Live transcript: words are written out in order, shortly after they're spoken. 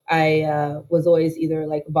I was always either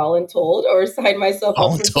like voluntold or signed myself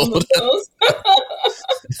up for some of those.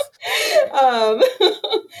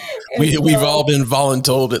 We've all been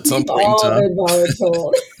voluntold at some point in time.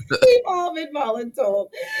 We've all been voluntold.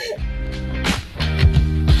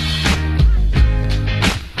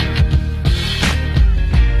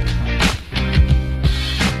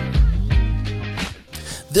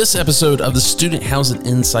 This episode of the Student Housing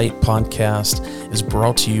Insight podcast is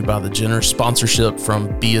brought to you by the generous sponsorship from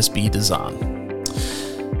BSB Design.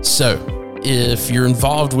 So, if you're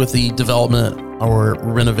involved with the development or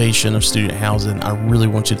renovation of student housing, I really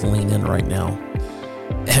want you to lean in right now.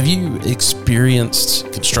 Have you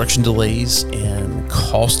experienced construction delays and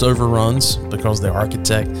cost overruns because the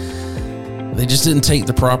architect, they just didn't take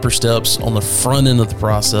the proper steps on the front end of the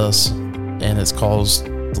process, and it's caused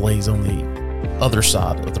delays on the other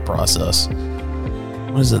side of the process?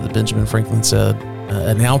 What is it that Benjamin Franklin said?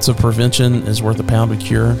 An ounce of prevention is worth a pound of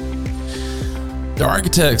cure. The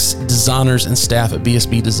architects, designers, and staff at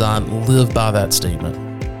BSB Design live by that statement.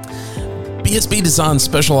 BSB Design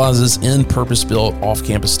specializes in purpose-built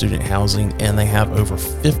off-campus student housing, and they have over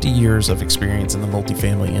 50 years of experience in the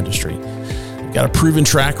multifamily industry. They've got a proven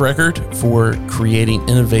track record for creating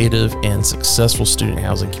innovative and successful student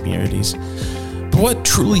housing communities. But what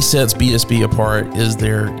truly sets BSB apart is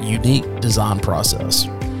their unique design process.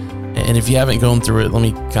 And if you haven't gone through it, let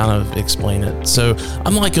me kind of explain it. So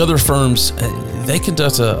unlike other firms, they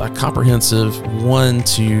conduct a comprehensive 1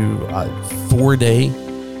 to 4 day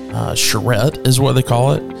charrette is what they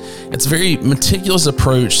call it. It's a very meticulous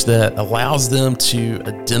approach that allows them to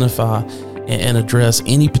identify and address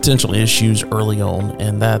any potential issues early on.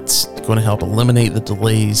 And that's going to help eliminate the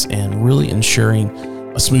delays and really ensuring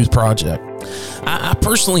a smooth project. I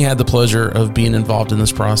personally had the pleasure of being involved in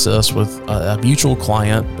this process with a mutual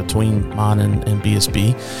client between mine and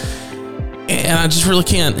BSB. And I just really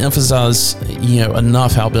can't emphasize,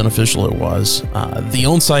 enough how beneficial it was. The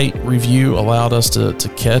on-site review allowed us to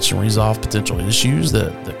catch and resolve potential issues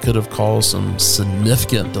that could have caused some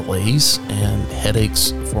significant delays and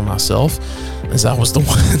headaches for myself, as I was the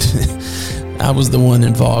one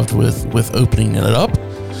involved with opening it up.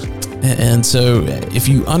 And so if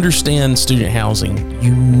you understand student housing,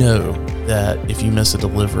 you know that if you miss a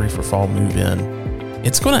delivery for fall move-in,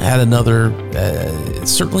 it's going to add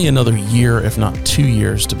certainly another year, if not 2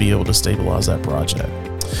 years, to be able to stabilize that project.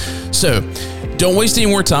 So don't waste any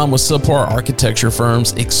more time with subpar architecture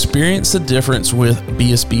firms. Experience the difference with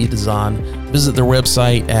BSB Design. Visit their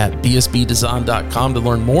website at bsbdesign.com to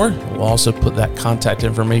learn more. We'll also put that contact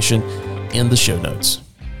information in the show notes.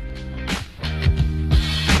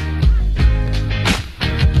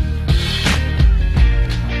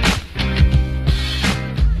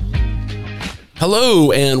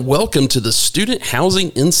 Hello, and welcome to the Student Housing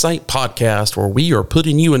Insight podcast, where we are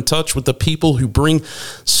putting you in touch with the people who bring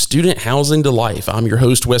student housing to life. I'm your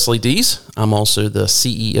host, Wesley Dees. I'm also the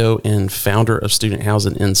CEO and founder of Student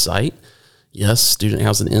Housing Insight. Yes, Student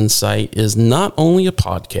Housing Insight is not only a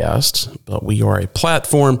podcast, but we are a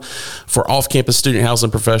platform for off-campus student housing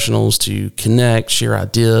professionals to connect, share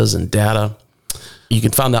ideas and data. You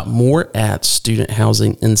can find out more at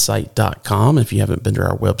studenthousinginsight.com if you haven't been to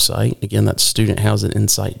our website. Again, that's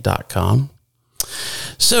studenthousinginsight.com.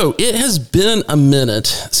 So it has been a minute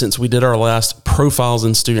since we did our last Profiles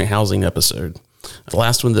in Student Housing episode. The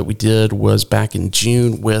last one that we did was back in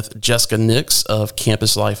June with Jessica Nix of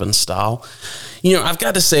Campus Life and Style. I've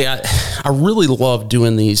got to say, I really love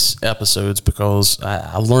doing these episodes because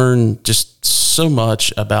I learn just so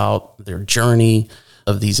much about their journey,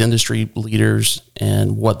 of these industry leaders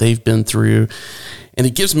and what they've been through. And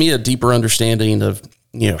it gives me a deeper understanding of,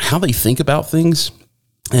 how they think about things.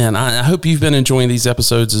 And I hope you've been enjoying these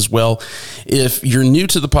episodes as well. If you're new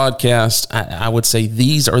to the podcast, I would say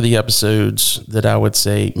these are the episodes that I would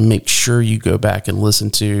say make sure you go back and listen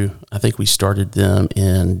to. I think we started them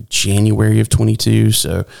in January of 22.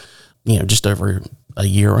 So, just over a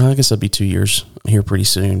year. I guess that'd be 2 years here pretty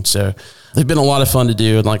soon. So they've been a lot of fun to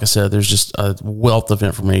do. And like I said, there's just a wealth of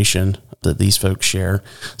information that these folks share,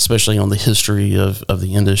 especially on the history of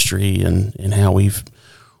the industry and how we've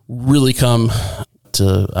really come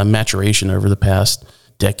to a maturation over the past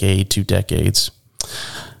decade, 2 decades.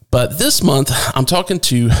 But this month, I'm talking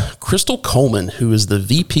to Krystle Coleman, who is the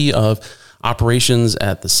VP of Operations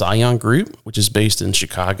at the Scion Group, which is based in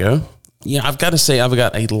Chicago. I've got to say, I've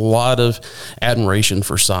got a lot of admiration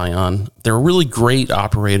for Scion. They're a really great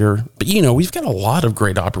operator, but we've got a lot of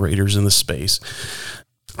great operators in the space.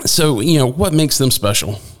 So, what makes them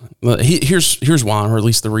special? Here's why, or at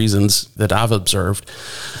least the reasons that I've observed.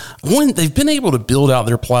 One, they've been able to build out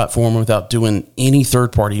their platform without doing any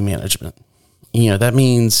third-party management. that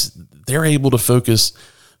means they're able to focus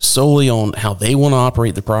solely on how they want to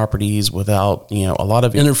operate the properties without, a lot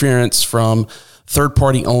of interference from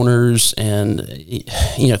third-party owners. And,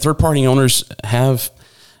 third-party owners have,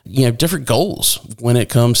 different goals when it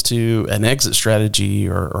comes to an exit strategy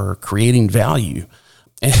or creating value.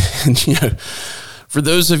 And, for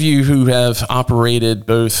those of you who have operated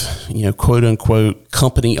both, quote unquote,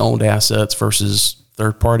 company owned assets versus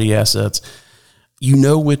third party assets,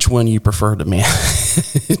 which one you prefer to manage.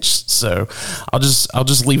 So I'll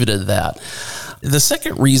just leave it at that. The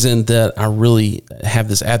second reason that I really have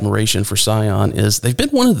this admiration for Scion is they've been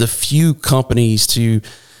one of the few companies to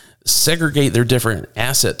segregate their different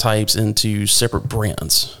asset types into separate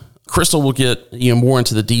brands. Krystle will get more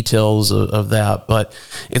into the details of that, but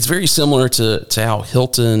it's very similar to how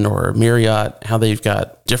Hilton or Marriott, how they've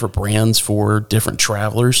got different brands for different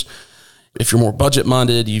travelers. If you're more budget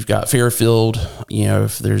minded, you've got Fairfield.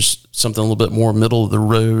 If there's something a little bit more middle of the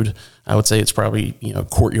road, I would say it's probably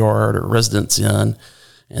Courtyard or Residence Inn.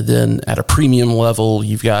 And then at a premium level,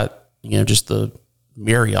 you've got just the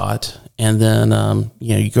Marriott, and then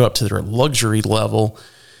you go up to their luxury level,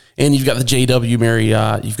 and you've got the JW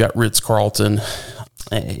Marriott, you've got Ritz-Carlton.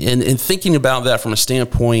 And thinking about that from a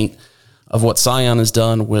standpoint of what Scion has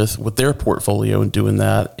done with their portfolio and doing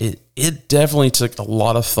that, it definitely took a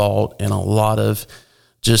lot of thought and a lot of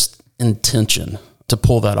just intention to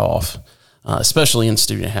pull that off, especially in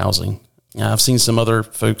student housing. I've seen some other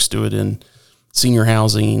folks do it in senior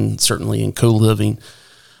housing, certainly in co-living,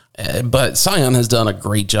 but Scion has done a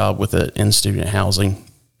great job with it in student housing.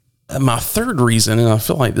 My third reason, and I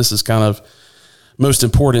feel like this is kind of most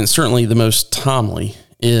important, certainly the most timely,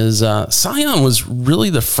 is Scion was really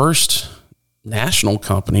the first national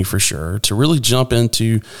company for sure to really jump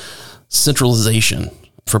into centralization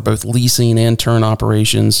for both leasing and turn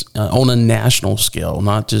operations on a national scale,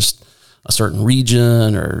 not just a certain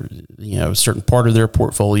region or a certain part of their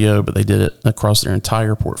portfolio, but they did it across their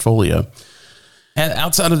entire portfolio. And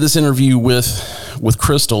outside of this interview with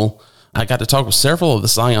Krystle, I got to talk with several of the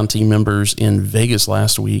Scion team members in Vegas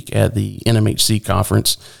last week at the NMHC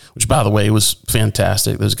conference, which, by the way, was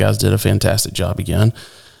fantastic. Those guys did a fantastic job again.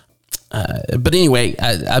 But anyway,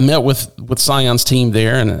 I met with Scion's team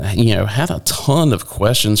there and, had a ton of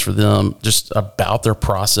questions for them just about their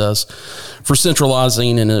process for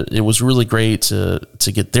centralizing. And it was really great to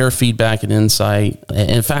get their feedback and insight.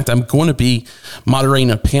 In fact, I'm going to be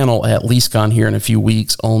moderating a panel at LeaseCon here in a few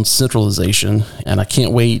weeks on centralization. And I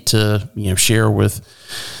can't wait to, share with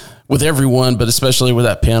everyone, but especially with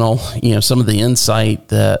that panel, some of the insight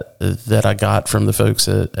that I got from the folks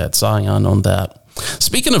at Scion on that.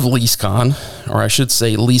 Speaking of LeaseCon, or I should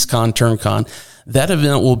say LeaseCon TurnCon, that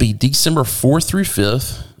event will be December 4th through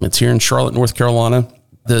 5th. It's here in Charlotte, North Carolina.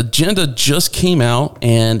 The agenda just came out,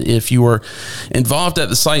 and if you are involved at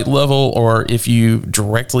the site level or if you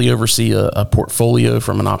directly oversee a portfolio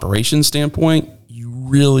from an operations standpoint, you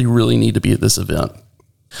really, really need to be at this event.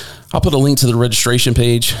 I'll put a link to the registration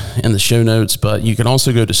page in the show notes, but you can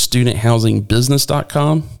also go to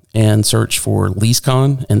studenthousingbusiness.com and search for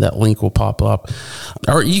LeaseCon, and that link will pop up.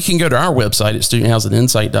 Or you can go to our website at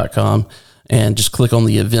studenthousinginsight.com and just click on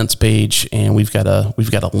the events page, and we've got a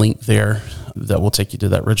link there that will take you to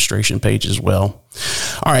that registration page as well.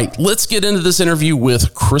 All right, let's get into this interview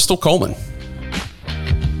with Krystle Coleman.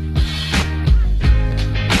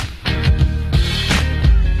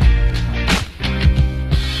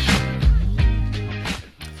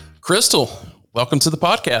 Krystle, welcome to the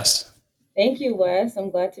podcast. Thank you, Wes. I'm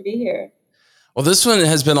glad to be here. Well, this one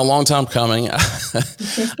has been a long time coming.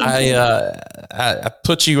 I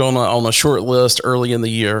put you on a short list early in the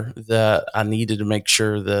year that I needed to make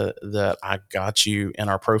sure that I got you in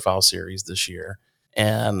our profile series this year.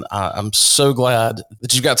 And I'm so glad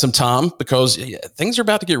that you got some time because things are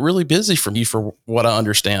about to get really busy for you, for what I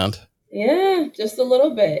understand. Yeah, just a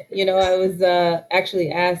little bit. I was actually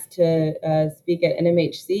asked to speak at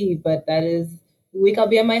NMHC, but that is the week I'll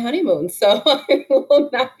be on my honeymoon. So I will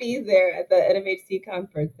not be there at the NMHC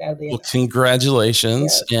conference, sadly. Well,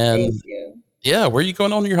 congratulations. Yes, and thank you. Yeah, where are you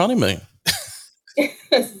going on your honeymoon?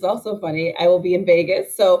 This is also funny. I will be in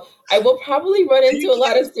Vegas, so I will probably run into a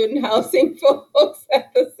lot of student housing folks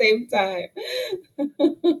at the same time.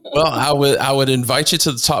 Well, I would invite you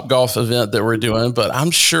to the Topgolf event that we're doing, but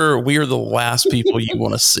I'm sure we are the last people you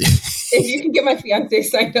want to see. If you can get my fiance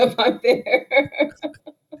signed up, I'm there.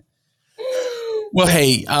 Well,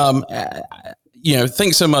 hey,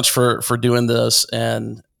 thanks so much for doing this.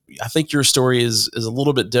 And I think your story is a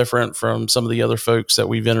little bit different from some of the other folks that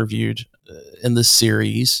we've interviewed in this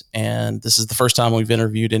series. And this is the first time we've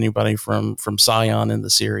interviewed anybody from Scion in the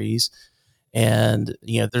series. And,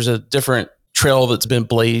 there's a different trail that's been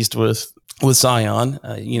blazed with Scion.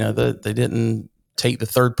 They didn't take the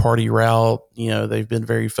third party route. They've been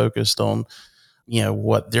very focused on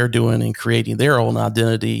what they're doing and creating their own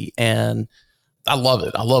identity. And I love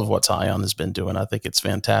it. I love what Scion has been doing. I think it's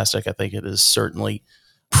fantastic. I think it is certainly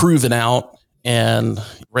proven out, and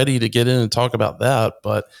ready to get in and talk about that.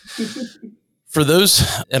 But for those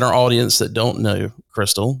in our audience that don't know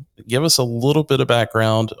Krystle, give us a little bit of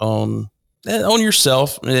background on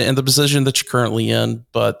yourself and the position that you're currently in.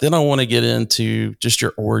 But then I want to get into just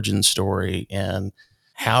your origin story and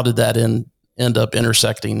how did that end up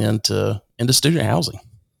intersecting into student housing?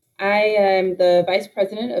 I am the Vice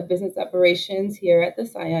President of Business Operations here at the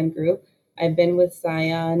Scion Group. I've been with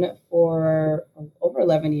Scion for over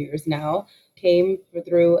 11 years now. Came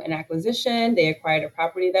through an acquisition. They acquired a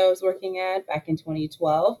property that I was working at back in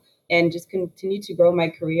 2012 and just continued to grow my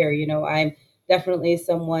career. I'm definitely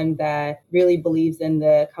someone that really believes in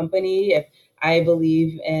the company. If I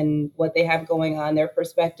believe in what they have going on, their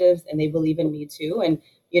perspectives, and they believe in me too. And,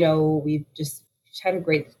 we've just had a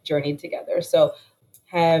great journey together. So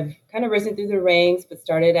have kind of risen through the ranks, but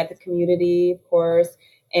started at the community, of course,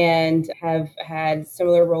 and have had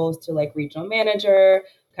similar roles to like regional manager,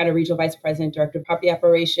 kind of regional vice president, director of property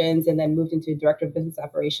operations, and then moved into director of business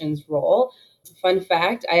operations role. Fun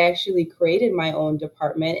fact, I actually created my own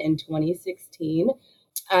department in 2016.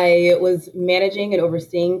 I was managing and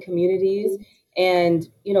overseeing communities and,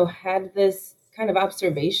 had this kind of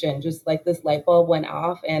observation, just like this light bulb went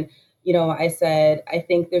off. And I said, I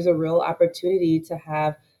think there's a real opportunity to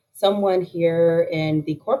have someone here in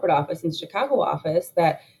the corporate office, in the Chicago office,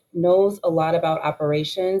 that knows a lot about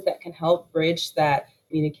operations, that can help bridge that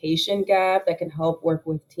communication gap, that can help work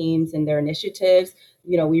with teams and their initiatives.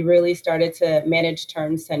 We really started to manage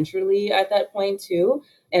turns centrally at that point too.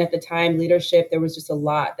 And at the time, leadership, there was just a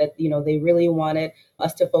lot that, they really wanted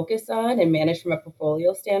us to focus on and manage from a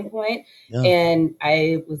portfolio standpoint. Yeah. And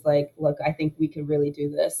I was like, look, I think we could really do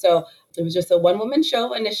this. So it was just a one-woman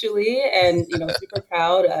show initially, and, super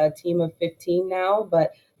proud, a team of 15 now,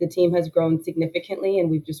 but the team has grown significantly, and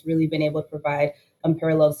we've just really been able to provide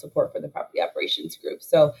unparalleled support for the property operations group.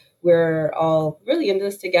 So we're all really in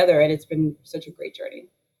this together, and it's been such a great journey.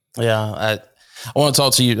 Yeah, I want to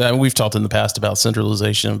talk to you. We've talked in the past about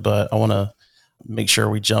centralization, but I want to make sure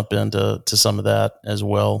we jump into some of that as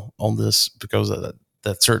well on this, because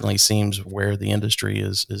that certainly seems where the industry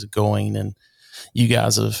is going. And you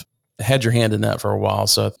guys have had your hand in that for a while.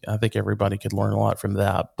 So I think everybody could learn a lot from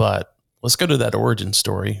that. But let's go to that origin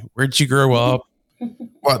story. Where did you grow up?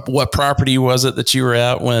 What property was it that you were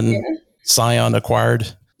at when Scion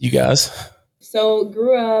acquired you guys? So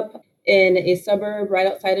grew up in a suburb right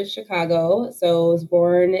outside of Chicago. So I was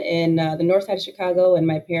born in the north side of Chicago, and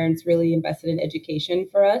my parents really invested in education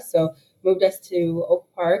for us. So moved us to Oak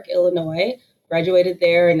Park, Illinois, graduated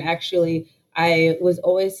there. And actually, I was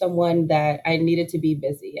always someone that I needed to be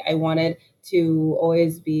busy. I wanted to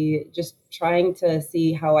always be just trying to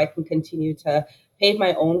see how I can continue to pave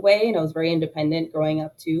my own way. And I was very independent growing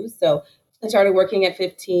up too. So I started working at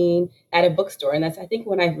 15 at a bookstore. And that's, I think,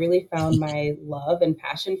 when I really found my love and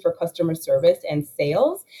passion for customer service and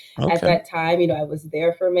sales. Okay. At that time, I was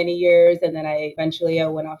there for many years. And then I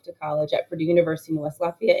went off to college at Purdue University in West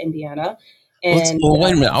Lafayette, Indiana. And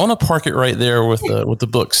wait a minute. I want to park it right there with the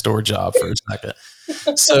bookstore job for a second.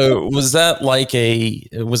 So was it like a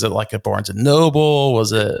Barnes and Noble?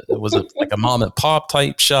 Was it like a mom and pop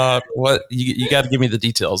type shop? What you got to give me the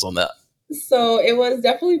details on that. So it was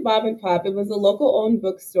definitely mom and pop. It was a local owned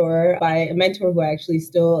bookstore by a mentor who I actually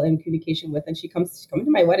still in communication with. And she's coming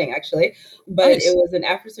to my wedding actually, but nice. It was an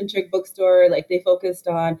Afrocentric bookstore. Like they focused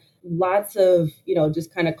on lots of,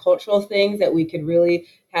 just kind of cultural things that we could really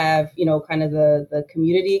have, kind of the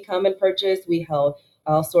community come and purchase. We held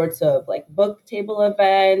all sorts of like book table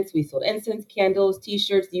events. We sold incense, candles,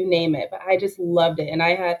 t-shirts, you name it. But I just loved it. And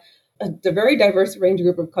I had a very diverse range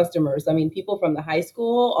group of customers. I mean, people from the high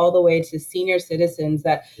school all the way to senior citizens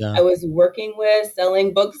that I was working with,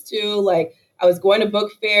 selling books to. Like I was going to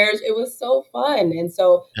book fairs. It was so fun. And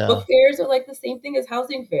so book fairs are like the same thing as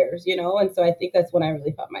housing fairs, And so I think that's when I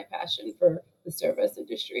really found my passion for the service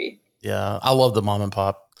industry. Yeah, I love the mom and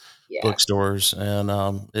pop bookstores,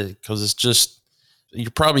 and because it's just, you're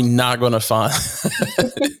probably not going to find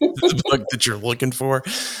the book that you're looking for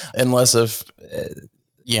unless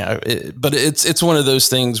but it's one of those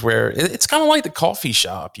things where it's kind of like the coffee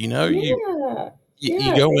shop, you go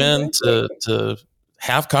in to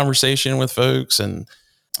have conversation with folks, and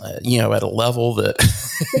at a level that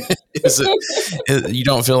you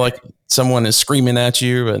don't feel like someone is screaming at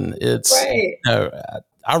you, and it's right.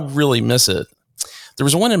 I really miss it. there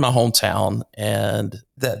was one in my hometown, and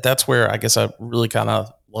that's where I guess I really kind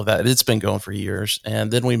of love that. It's been going for years. And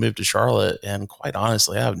then we moved to Charlotte, and quite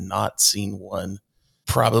honestly, I have not seen one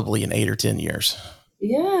probably in 8 or 10 years.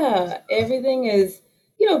 Yeah, everything is,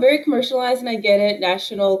 very commercialized, and I get it.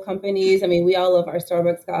 National companies, I mean, we all love our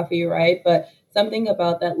Starbucks coffee, right? But something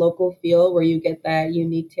about that local feel where you get that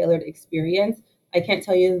unique, tailored experience. I can't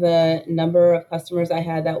tell you the number of customers I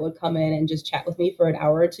had that would come in and just chat with me for an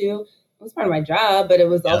hour or two. It was part of my job, but Yeah. it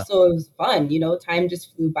was fun. Time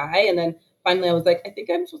just flew by, and then finally I was like, I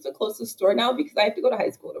think I'm supposed to close the store now because I have to go to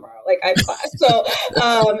high school tomorrow. Like I have class. So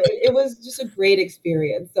it was just a great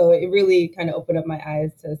experience. So it really kind of opened up my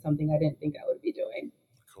eyes to something I didn't think I would be doing.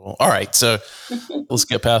 Cool. All right. So let's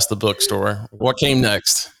get past the bookstore. What came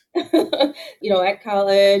next? At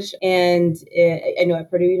college and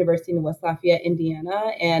at Purdue University in West Lafayette,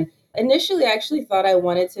 Indiana. And initially, I actually thought I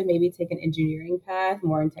wanted to maybe take an engineering path,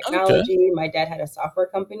 more in Okay. technology. My dad had a software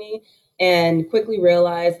company and quickly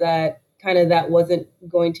realized that kind of that wasn't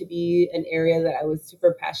going to be an area that I was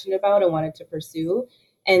super passionate about and wanted to pursue.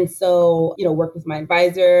 And so, worked with my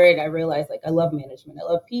advisor, and I realized like I love management. I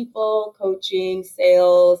love people, coaching,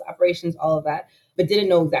 sales, operations, all of that, but didn't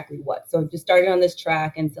know exactly what. So just started on this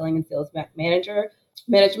track and selling and sales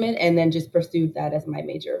management, and then just pursued that as my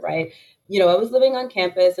major, right? I was living on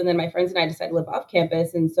campus, and then my friends and I decided to live off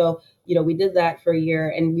campus. And so, we did that for a year,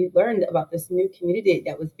 and we learned about this new community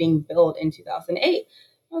that was being built in 2008.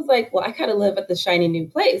 I was like, well, I kind of live at the shiny new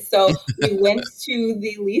place. So we went to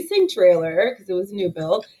the leasing trailer because it was a new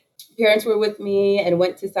build. Parents were with me and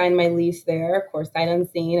went to sign my lease there, of course, sight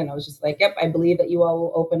unseen. And I was just like, yep, I believe that you all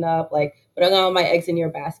will open up, like putting all my eggs in your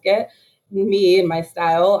basket. Me and my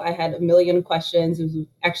style, I had a million questions. It was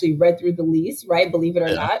actually read through the lease, right? Believe it or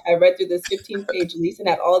Yeah. not. I read through this 15-page lease and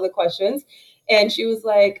had all the questions. And she was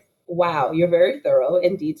like, wow, you're very thorough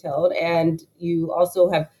and detailed. And you also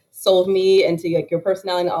have sold me into like your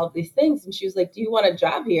personality and all of these things. And she was like, do you want a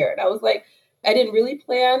job here? And I was like, I didn't really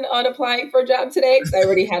plan on applying for a job today because I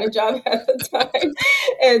already had a job at the time.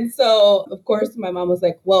 And so, of course, my mom was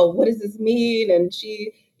like, well, what does this mean? And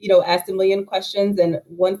she, asked a million questions. And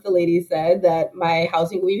once the lady said that my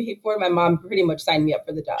housing would be paid for, my mom pretty much signed me up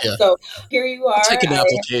for the job. Yeah. So here you I'll are. take an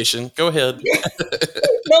application. Go ahead.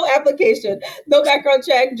 No application, no background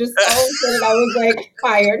check, just all of a sudden I was like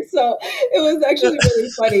hired. So it was actually really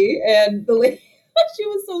funny. And the lady, she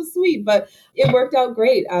was so sweet, but it worked out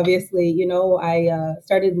great. Obviously, I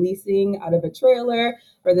started leasing out of a trailer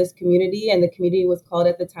for this community, and the community was called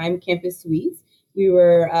at the time Campus Suites. We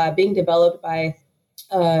were being developed by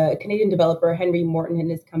a Canadian developer, Henry Morton, and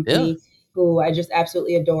his Yeah. company, who I just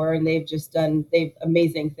absolutely adore. And they've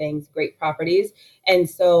amazing things, great properties. And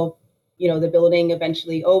so, the building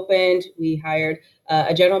eventually opened. We hired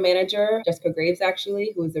a general manager, Jessica Graves,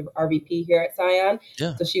 actually, who was the RVP here at Scion.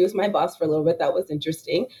 Yeah. So she was my boss for a little bit. That was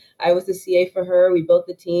interesting. I was the CA for her. We built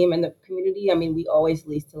the team and the community. I mean, we always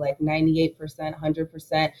leased to like 98%,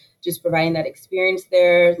 100%, just providing that experience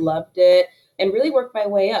there. Loved it and really worked my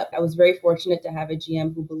way up. I was very fortunate to have a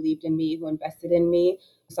GM who believed in me, who invested in me,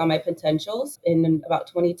 saw my potentials. In about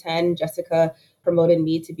 2010, Jessica promoted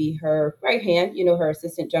me to be her right hand, her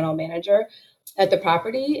assistant general manager at the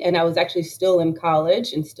property. And I was actually still in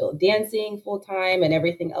college and still dancing full time and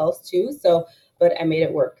everything else too. So, but I made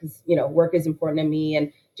it work because, work is important to me,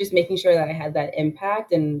 and just making sure that I had that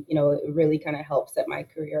impact, and, it really kind of helped set my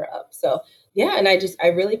career up. So yeah, and I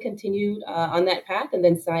really continued on that path. And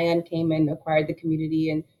then Scion came and acquired the community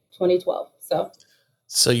in 2012.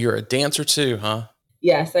 So you're a dancer too, huh?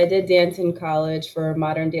 Yes, I did dance in college for a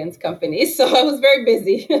modern dance company. So I was very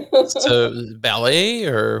busy. So ballet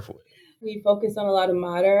or We focused on a lot of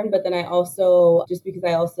modern, but then I also, just because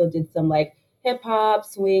I also did some like hip hop,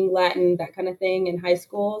 swing, Latin, that kind of thing in high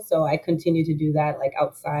school. So I continued to do that like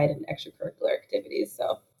outside and extracurricular activities.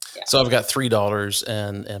 So yeah. so I've got 3 daughters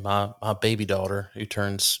and my baby daughter who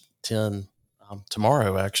turns 10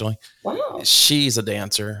 tomorrow actually. Wow. She's a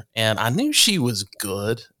dancer and I knew she was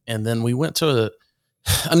good. And then we went to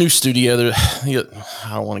a new studio. I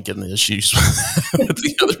don't want to get into issues with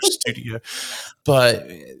the other studio, but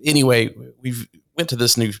anyway, we went to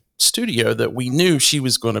this new studio that we knew she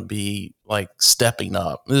was going to be like stepping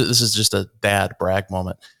up. This is just a dad brag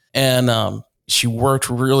moment, and she worked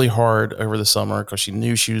really hard over the summer because she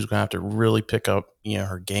knew she was going to have to really pick up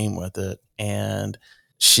her game with it, and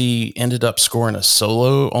she ended up scoring a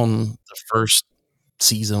solo on the first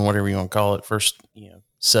season, whatever you want to call it, first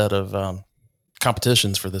set of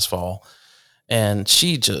competitions for this fall. And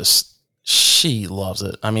she loves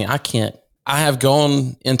it. I mean, I have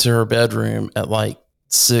gone into her bedroom at like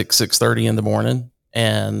 6:30 in the morning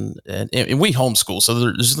and we homeschool, so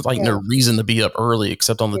there's like Yeah. no reason to be up early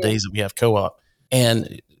except on the Yeah. days that we have co-op.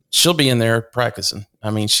 And she'll be in there practicing. I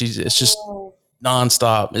mean, it's just Oh,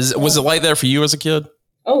 nonstop. Was it like that for you as a kid?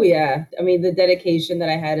 oh yeah. I mean, the dedication that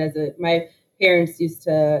I had my parents used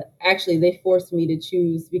to actually, they forced me to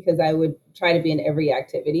choose because I would try to be in every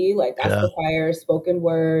activity, like Yeah. gospel choir, spoken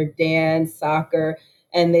word, dance, soccer.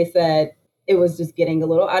 And they said it was just getting a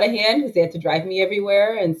little out of hand because they had to drive me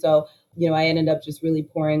everywhere. And so, I ended up just really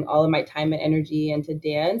pouring all of my time and energy into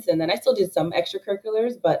dance. And then I still did some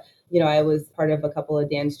extracurriculars, but, I was part of a couple of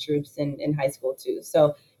dance troops in high school too.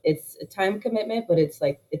 So it's a time commitment, but it's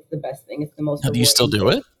like, it's the best thing. It's the most Now, do you still rewarding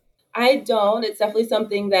do thing. it? I don't. It's definitely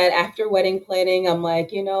something that after wedding planning, I'm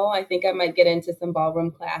like, I think I might get into some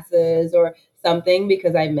ballroom classes or something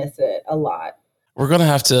because I miss it a lot. We're gonna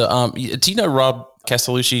have to. Do you know Rob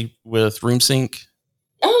Castellucci with Room Sync?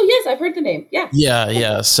 Oh, yes, I've heard the name. Yeah.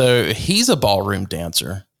 Yeah. So he's a ballroom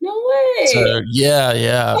dancer. No So way.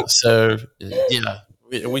 yeah. So yeah,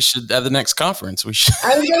 we should at the next conference. We should.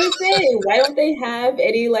 I was going to say, why don't they have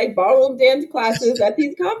any like ballroom dance classes at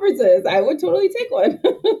these conferences? I would totally take one.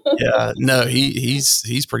 Yeah, no,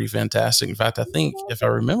 he's pretty fantastic. In fact, I think if I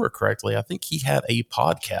remember correctly, I think he had a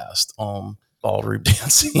podcast on ballroom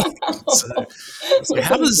dancing. So Wow. it's like,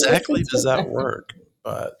 how exactly does that work?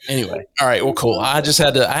 But anyway, all right, well, cool. I had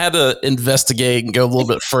to investigate and go a little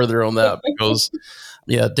bit further on that because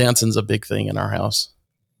yeah, dancing's a big thing in our house.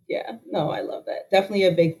 Yeah, no, I love that. Definitely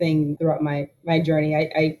a big thing throughout my journey.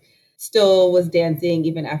 I still was dancing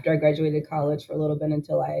even after I graduated college for a little bit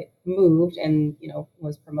until I moved and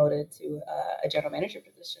was promoted to a general manager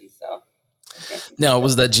position. So I was dancing since Now, then.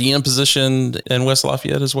 was that GM position in West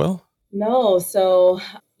Lafayette as well? No, so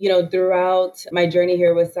throughout my journey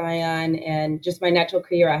here with Scion and just my natural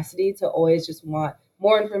curiosity to always just want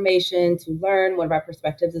more information to learn. One of our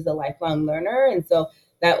perspectives is a lifelong learner, and so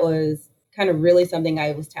that was kind of really something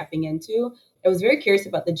I was tapping into. I was very curious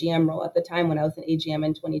about the GM role at the time when I was an AGM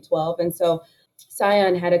in 2012, and so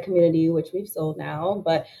Scion had a community which we've sold now,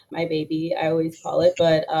 but my baby, I always call it,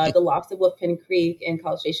 but the Lofts of Wolfkin Creek in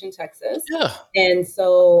College Station, Texas. Yeah. And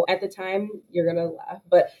so at the time, you're gonna laugh,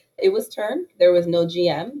 but it was turned. There was no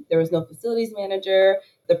GM. There was no facilities manager.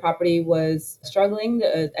 The property was struggling.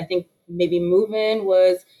 I think maybe move-in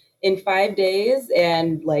was in 5 days,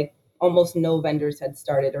 and like almost no vendors had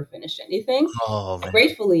started or finished anything. Oh man.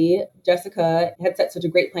 Gratefully, Jessica had set such a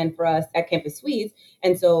great plan for us at Campus Suites.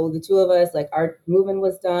 And so the two of us, like our move-in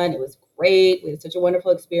was done. It was great. We had such a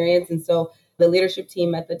wonderful experience. And so the leadership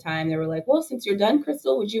team at the time, they were like, well, since you're done,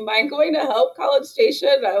 Krystle, would you mind going to help College Station?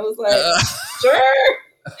 And I was like, sure.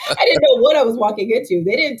 I didn't know what I was walking into.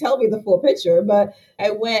 They didn't tell me the full picture, but I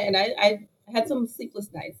went and I had some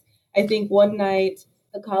sleepless nights. I think one night,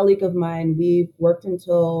 a colleague of mine, we worked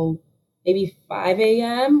until maybe 5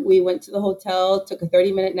 a.m. We went to the hotel, took a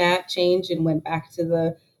 30-minute nap, changed, and went back to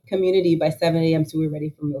the community by 7 a.m. So we were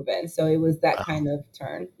ready for move in. So it was that Wow. kind of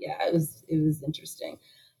turn. Yeah, it was interesting.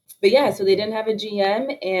 But yeah, so they didn't have a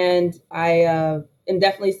GM, and I am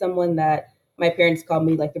definitely someone that my parents called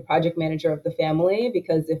me like the project manager of the family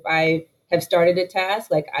because if I have started a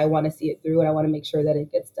task, like I want to see it through and I want to make sure that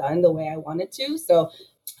it gets done the way I want it to. So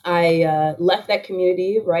I left that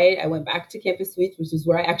community, right? I went back to Campus Suites, which is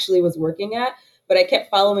where I actually was working at. But I kept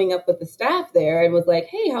following up with the staff there and was like,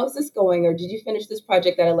 hey, how's this going? Or did you finish this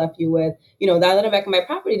project that I left you with? Now that I'm back in my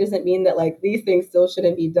property doesn't mean that like these things still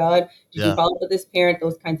shouldn't be done. Did you Yeah. follow up with this parent?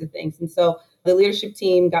 Those kinds of things. And so the leadership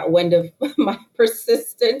team got wind of my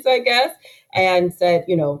persistence, I guess, and said,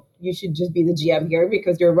 you should just be the GM here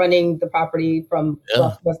because you're running the property from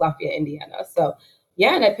Yeah. West Lafayette, Indiana. So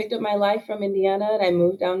yeah, and I picked up my life from Indiana and I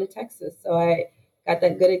moved down to Texas. So I got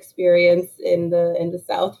that good experience in the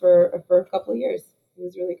South for a couple of years. It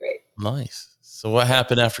was really great. Nice. So what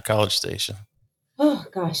happened after College Station? Oh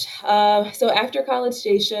gosh. So after College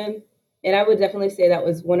Station, and I would definitely say that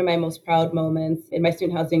was one of my most proud moments in my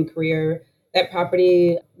student housing career. That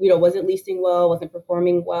property, wasn't leasing well, wasn't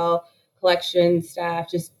performing well, collection,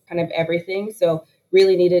 staff, just kind of everything. So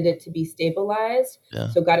really needed it to be stabilized. Yeah.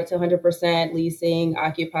 So got it to 100% leasing,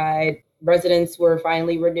 occupied. Residents were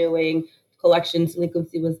finally renewing. Collections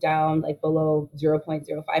delinquency was down like below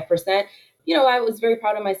 0.05%. I was very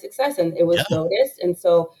proud of my success and it was Yeah. noticed. And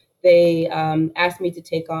so they asked me to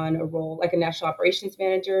take on a role like a national operations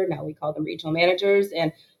manager. Now we call them regional managers,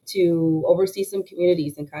 and to oversee some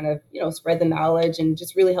communities and kind of, spread the knowledge and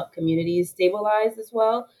just really help communities stabilize as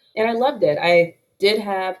well. And I loved it. I did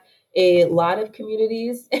have a lot of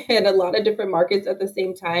communities and a lot of different markets at the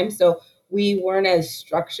same time. So we weren't as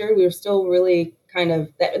structured. We were still really kind of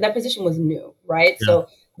that position was new, right? Yeah. So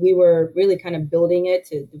we were really kind of building it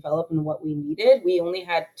to develop in what we needed. We only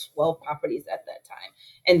had 12 properties at that time.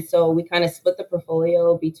 And so we kind of split the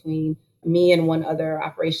portfolio between me and one other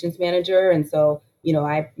operations manager. And so,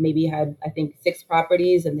 I maybe had, I think, 6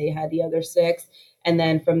 properties and they had the other 6. And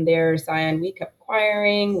then from there, Scion, we kept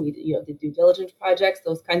acquiring, we, did due diligence projects,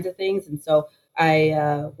 those kinds of things. And so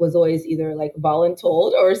I was always either like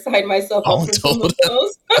voluntold or signed myself up All for some told, of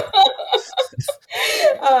those.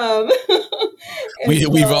 um, and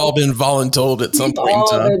we've all so been voluntold at some we've point in all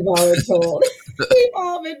time. been voluntold. We've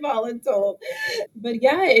all been voluntold. But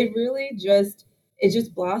yeah, it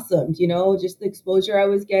just blossomed, just the exposure I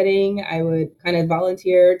was getting. I would kind of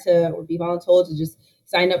volunteer to or be voluntold to just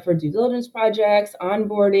sign up for due diligence projects,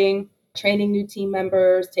 onboarding, training new team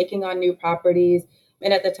members, taking on new properties.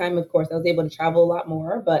 And at the time, of course, I was able to travel a lot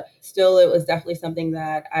more, but still, it was definitely something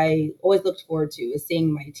that I always looked forward to is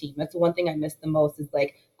seeing my team. That's the one thing I miss the most is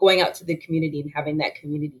like going out to the community and having that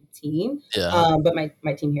community team. Yeah. But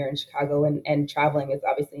my team here in Chicago and traveling is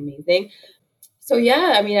obviously amazing. So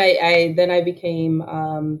yeah, I mean, I became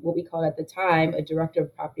what we called at the time a director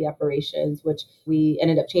of property operations, which we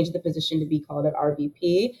ended up changing the position to be called an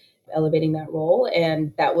RVP, elevating that role,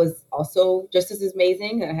 and that was also just as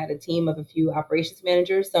amazing. I had a team of a few operations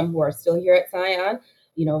managers, some who are still here at Scion.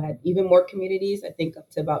 Had even more communities. I think up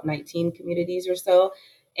to about 19 communities or so,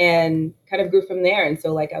 and kind of grew from there. And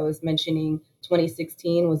so, like I was mentioning,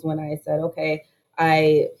 2016 was when I said, okay,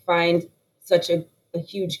 I find such a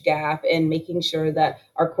huge gap in making sure that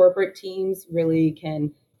our corporate teams really can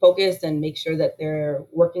focus and make sure that they're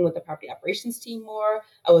working with the property operations team more.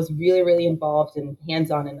 I was really, really involved and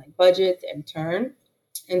hands-on in like budgets and turn.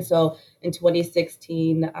 And so in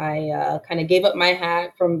 2016, I kind of gave up my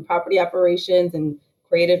hat from property operations and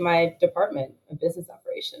created my department of business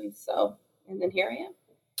operations. So, and then here I am.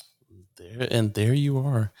 There you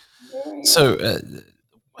are. There I So, am.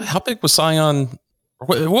 how big was Scion?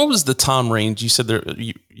 What was the time range? You said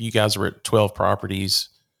you guys were at 12 properties.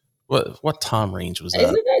 What time range was Isn't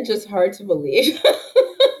that? that just hard to believe? That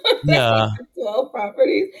we Yeah, had 12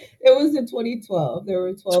 properties. It was in 2012. There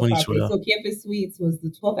were 12 properties. 2012. So Campus Suites was the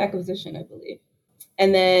 12th acquisition, I believe.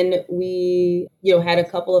 And then we, had a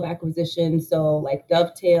couple of acquisitions. So like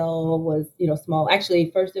Dovetail was, small. Actually,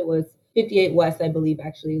 first it was 58 West, I believe,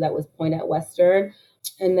 actually, that was Point at Western.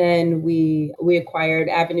 And then we acquired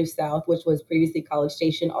Avenue South, which was previously College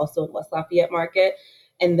Station, also in West Lafayette Market.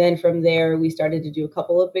 And then from there, we started to do a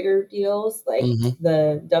couple of bigger deals, like Mm-hmm.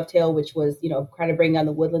 the Dovetail, which was, kind of bringing on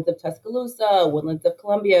the Woodlands of Tuscaloosa, Woodlands of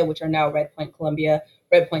Columbia, which are now Red Point Columbia,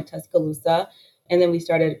 Red Point Tuscaloosa. And then we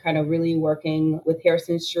started kind of really working with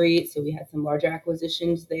Harrison Street. So we had some larger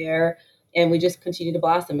acquisitions there and we just continued to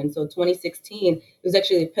blossom. And so 2016, it was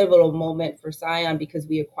actually a pivotal moment for Scion because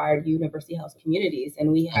we acquired University House Communities.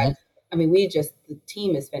 And we had, the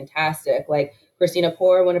team is fantastic. Like Christina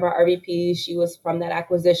Poor, one of our RVPs, she was from that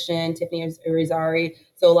acquisition, Tiffany Irizarry.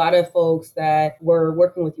 So a lot of folks that were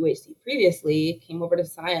working with UHC previously came over to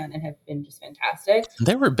Scion and have been just fantastic.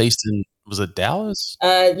 They were based in, was it Dallas?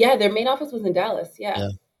 Yeah, their main office was in Dallas. Yeah. Yeah.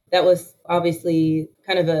 That was obviously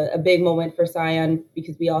kind of a big moment for Scion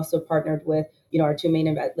because we also partnered with, our two main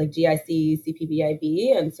events like GIC,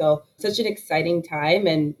 CPBIB. And so such an exciting time.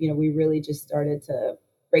 And, we really just started to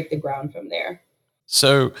break the ground from there.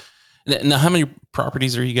 So now how many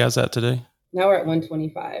properties are you guys at today? Now we're at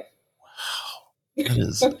 125. Wow, that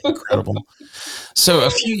is incredible. So a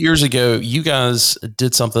few years ago, you guys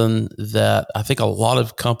did something that I think a lot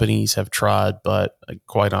of companies have tried, but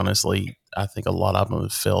quite honestly, I think a lot of them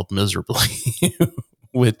have failed miserably,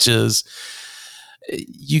 which is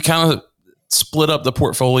you kind of split up the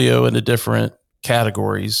portfolio into different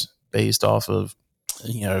categories based off of,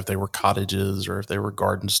 if they were cottages or if they were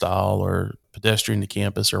garden style or pedestrian to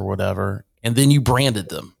campus or whatever. And then you branded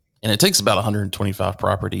them. And it takes about 125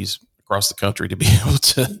 properties across the country to be able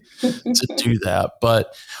to do that.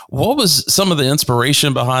 But what was some of the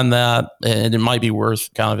inspiration behind that? And it might be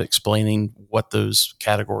worth kind of explaining what those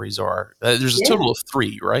categories are. There's a total of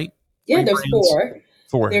 3, right? Yeah, 3 there's brands. 4.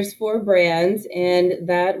 4. There's 4 brands, and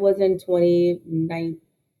that was in 2019.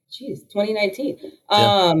 Yeah.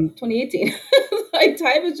 2018. Like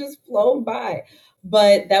time has just flown by.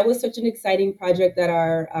 But that was such an exciting project that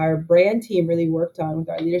our brand team really worked on with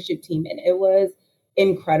our leadership team. And it was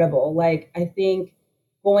incredible. Like, I think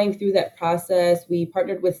going through that process, we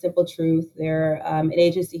partnered with Simple Truth. They're an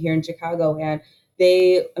agency here in Chicago. And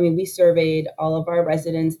we surveyed all of our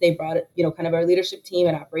residents. They brought, kind of our leadership team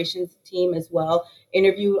and operations team as well,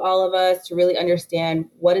 interviewed all of us to really understand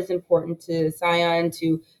what is important to Scion,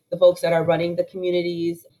 to the folks that are running the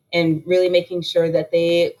communities. and really making sure that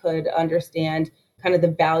they could understand kind of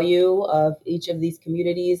the value of each of these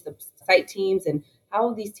communities, the site teams, and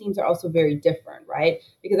how these teams are also very different, right?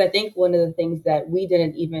 Because I think one of the things that we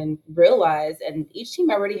didn't even realize, and each team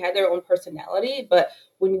already had their own personality, but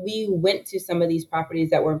when we went to some of these properties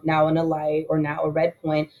that were now in a light or now a red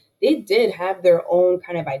point, they did have their own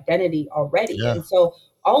kind of identity already. Yeah. And so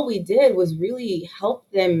all we did was really help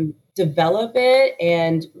them develop it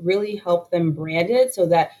and really help them brand it so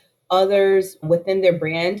that others within their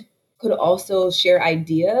brand could also share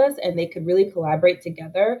ideas and they could really collaborate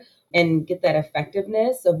together and get that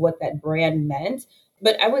effectiveness of what that brand meant.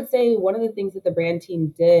 But I would say one of the things that the brand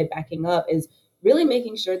team did backing up is really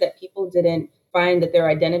making sure that people didn't find that their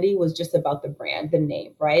identity was just about the brand, the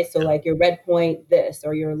name, right? So Yeah. like your red point this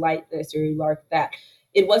or your light this or your lark that.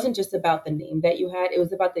 It wasn't just about the name that you had, it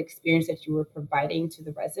was about the experience that you were providing to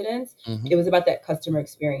the residents. Hmm. It was about that customer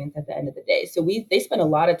experience at the end of the day. So they spent a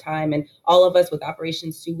lot of time, and all of us with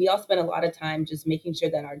operations too, we all spent a lot of time just making sure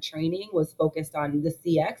that our training was focused on the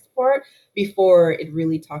CX part before it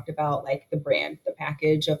really talked about like the brand, the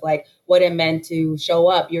package of like what it meant to show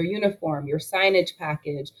up, your uniform, your signage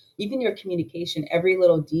package, even your communication. Every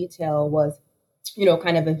little detail was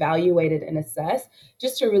kind of evaluated and assessed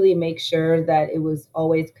just to really make sure that it was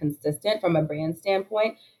always consistent from a brand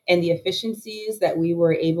standpoint, and the efficiencies that we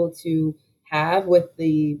were able to have with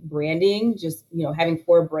the branding, just, having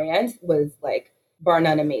four brands was like bar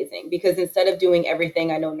none amazing, because instead of doing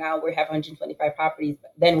everything, I know now we have 125 properties,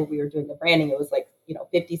 but then when we were doing the branding, it was like,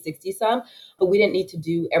 50, 60 some, but we didn't need to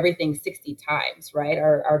do everything 60 times, right?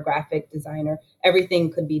 Our graphic designer, everything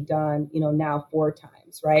could be done, now four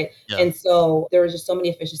times, right? Yeah. And so there was just so many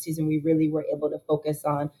efficiencies, and we really were able to focus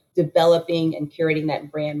on developing and curating that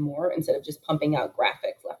brand more instead of just pumping out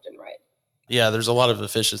graphics left and right. Yeah. There's a lot of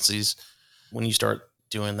efficiencies when you start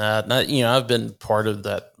doing that. And I've been part of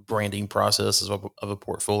that branding process of a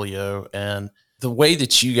portfolio, and the way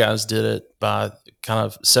that you guys did it by kind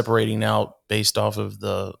of separating out based off of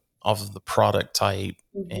the product type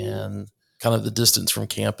Mm-hmm. and kind of the distance from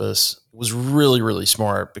campus was really, really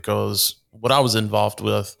smart, because what I was involved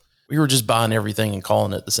with, we were just buying everything and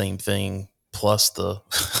calling it the same thing plus the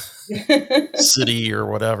city or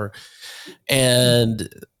whatever. And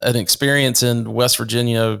an experience in West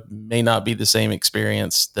Virginia may not be the same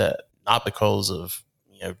experience, that not because of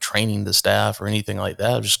training the staff or anything like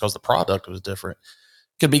that, just because the product was different.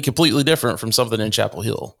 Could be completely different from something in Chapel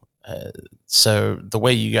Hill. So the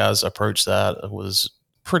way you guys approached that was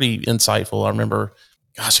pretty insightful. I remember,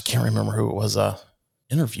 gosh, I can't remember who it was I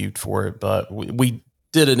interviewed for it, but we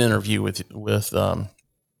did an interview with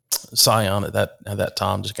Scion at that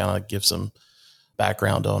time to kind of give some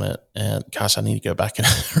background on it. And gosh, I need to go back and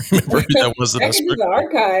remember who that was that I Back into spoke the to.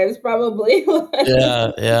 archives, probably.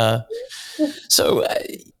 Yeah, yeah. So,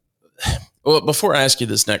 well, before I ask you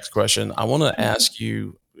this next question, I want to ask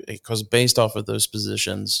you, because based off of those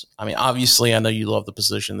positions, I mean, obviously, I know you love the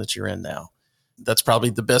position that you're in now. That's probably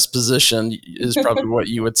the best position, is probably what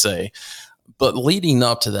you would say. But leading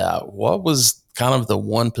up to that, what was kind of the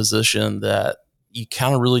one position that you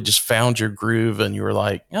kind of really just found your groove and you were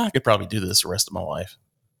like, yeah, I could probably do this the rest of my life?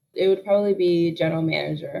 It would probably be general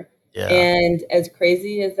manager. Yeah. And as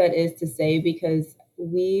crazy as that is to say, because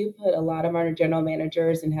we put a lot of our general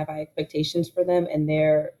managers and have high expectations for them, and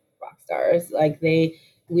they're rock stars. I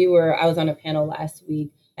was on a panel last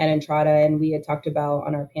week at Entrada, and we had talked about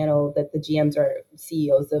on our panel that the GMs are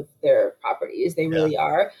CEOs of their properties. They Yeah. really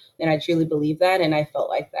are. And I truly believe that. And I felt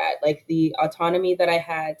like that. Like the autonomy that I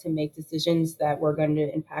had to make decisions that were going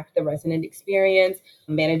to impact the resident experience,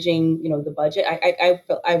 managing, the budget. I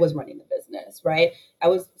felt I was running the business, right? I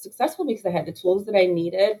was successful because I had the tools that I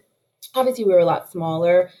needed. Obviously, we were a lot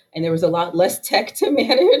smaller and there was a lot less tech to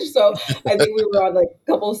manage. So I think we were on like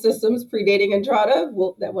a couple of systems predating Entrada.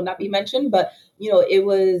 That will not be mentioned, but it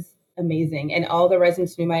was amazing. And all the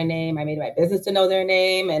residents knew my name. I made my business to know their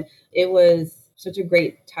name. And it was such a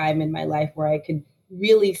great time in my life where I could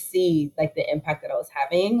really see like the impact that I was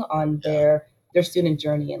having on Yeah. their student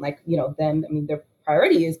journey, and like, them, I mean, their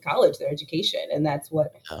priority is college, their education. And that's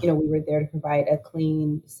what, Yeah. we were there to provide a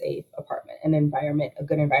clean, safe apartment, an environment, a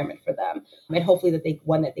good environment for them. And hopefully that they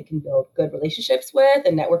can build good relationships with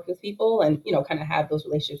and network with people, and, kind of have those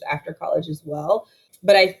relationships after college as well.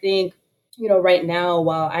 But I think, right now,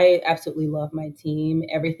 while I absolutely love my team,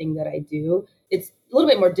 everything that I do, it's a little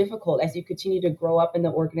bit more difficult as you continue to grow up in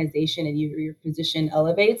the organization and your position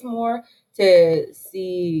elevates more, to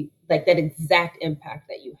see like that exact impact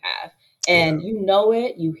that you have. Yeah. And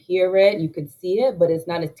it, you hear it, you could see it, but it's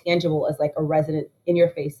not as tangible as like a resident in your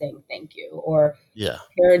face saying thank you, or Yeah.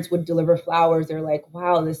 parents would deliver flowers. They're like,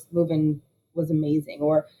 wow, this moving was amazing,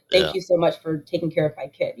 or Yeah. thank you so much for taking care of my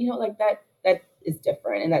kid. Like that is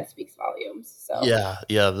different, and that speaks volumes. So Yeah.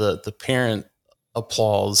 Yeah. The parent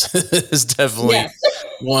applause is definitely yes.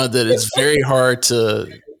 one that is very hard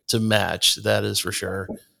to match. That is for sure.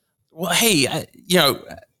 Well, hey,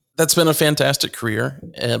 that's been a fantastic career,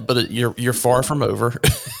 but you're far from over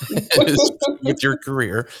with your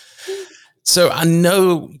career. So I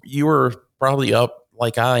know you were probably up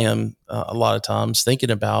like I am a lot of times thinking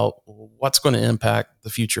about what's going to impact the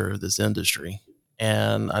future of this industry.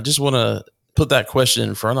 And I just want to put that question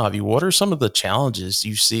in front of you. What are some of the challenges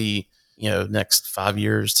you see, next 5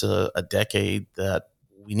 years to a decade that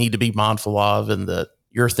we need to be mindful of and that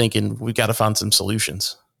you're thinking we've got to find some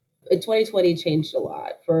solutions? 2020 changed a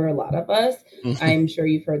lot for a lot of us. I'm sure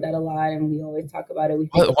you've heard that a lot, and we always talk about it. We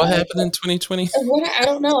think What about it, happened in 2020? what I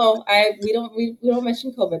don't know. We don't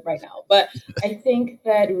mention COVID right now, but I think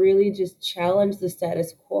that really just challenged the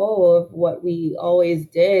status quo of what we always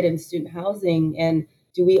did in student housing. And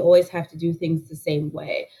do we always have to do things the same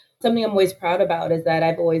way? Something I'm always proud about is that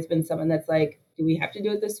I've always been someone that's like, do we have to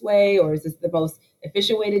do it this way, or is this the most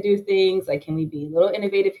efficient way to do things? Like, can we be a little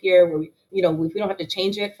innovative here, where if we don't have to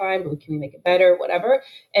change it, fine, but can we make it better, whatever?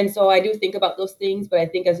 And so I do think about those things, but I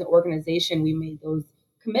think as an organization, we made those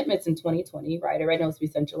commitments in 2020, right? Right now it's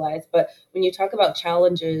decentralized. But when you talk about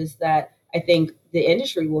challenges that I think the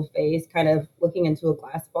industry will face, kind of looking into a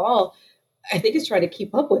glass ball, I think it's trying to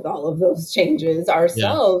keep up with all of those changes Yeah.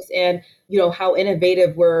 ourselves, and how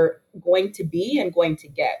innovative we're going to be and going to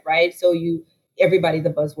get, right? So everybody, the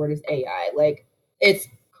buzzword is AI. Like, it's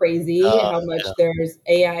crazy Uh, how much yeah. there's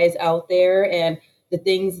AIs out there, and the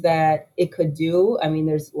things that it could do. I mean,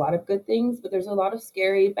 there's a lot of good things, but there's a lot of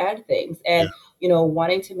scary bad things. Yeah. And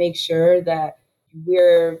wanting to make sure that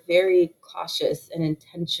we're very cautious and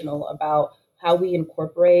intentional about how we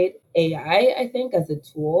incorporate AI, I think, as a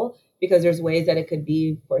tool, because there's ways that it could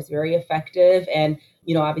be, of course, very effective and,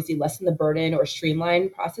 obviously lessen the burden or streamline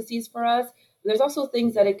processes for us. But there's also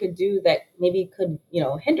things that it could do that maybe could,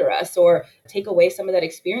 hinder us or take away some of that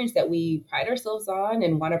experience that we pride ourselves on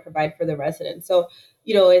and want to provide for the residents. So,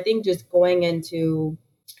 I think just going into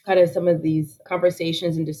kind of some of these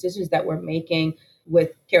conversations and decisions that we're making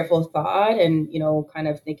with careful thought and, kind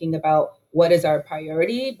of thinking about what is our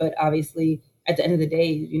priority, but obviously at the end of the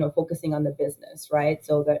day, focusing on the business, right?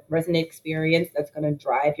 So that resident experience that's going to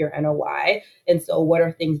drive your NOI. And so what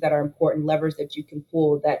are things that are important levers that you can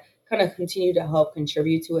pull that kind of continue to help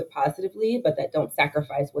contribute to it positively, but that don't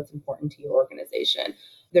sacrifice what's important to your organization?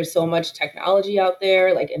 There's so much technology out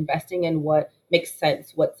there, like investing in what makes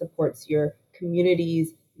sense, what supports your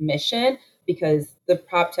community's mission, because the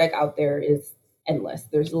prop tech out there is endless.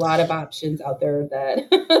 There's a lot of options out there that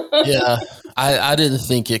Yeah, I didn't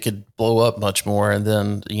think it could blow up much more, and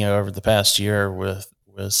then over the past year with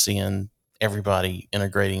seeing everybody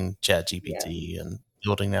integrating Chat yeah. GPT and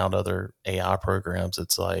building out other AI programs,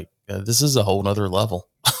 it's like this is a whole nother level.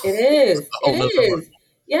 It is. A It whole nother level. is.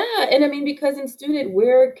 Yeah. And I mean, because in student,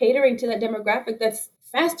 we're catering to that demographic that's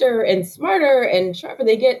faster and smarter and sharper.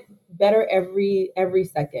 They get better every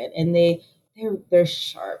second, and they're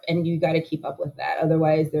sharp, and you got to keep up with that.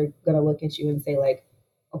 Otherwise, they're gonna look at you and say like,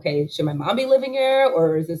 okay, should my mom be living here,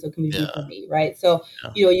 or is this a community Yeah, for me? Right. So,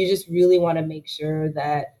 yeah, you just really want to make sure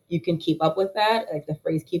that you can keep up with that, like the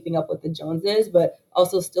phrase keeping up with the Joneses, but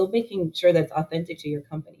also still making sure that's authentic to your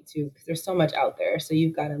company too, because there's so much out there. So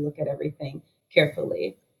you've got to look at everything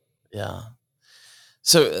carefully. yeah.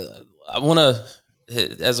 So I want to,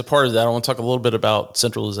 as a part of that, I want to talk a little bit about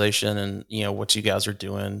centralization and what you guys are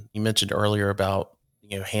doing. You mentioned earlier about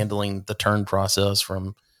handling the turn process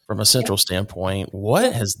from a Yep. central standpoint. What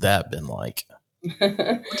Yep. has that been like?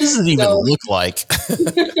 What does it even So look like?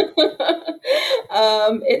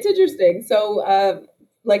 it's interesting. So,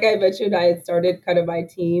 like I mentioned, I had started kind of my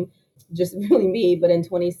team, just really me, but in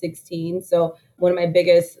 2016. So, one of my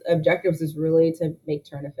biggest objectives was really to make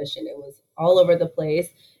turn efficient. It was all over the place.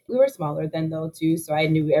 We were smaller then, though, too. So, I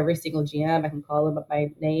knew every single GM. I can call them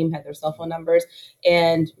by name, had their cell phone numbers.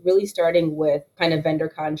 And really starting with kind of vendor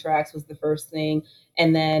contracts was the first thing,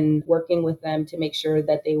 and then working with them to make sure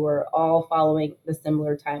that they were all following the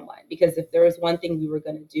similar timeline. Because if there was one thing we were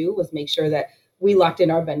going to do was make sure that we locked in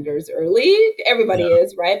our vendors early. Yeah, Everybody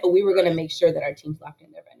is, right? But we were going to right. make sure that our teams locked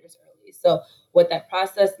in their vendors early. So what that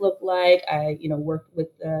process looked like, I, worked with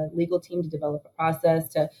the legal team to develop a process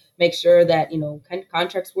to make sure that,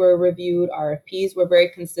 contracts were reviewed, RFPs were very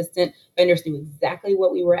consistent, vendors knew exactly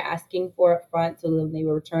what we were asking for up front. So when they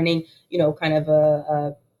were returning, kind of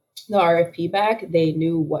the RFP back, they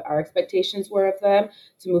knew what our expectations were of them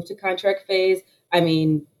to move to contract phase. I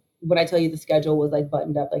mean, when I tell you the schedule was like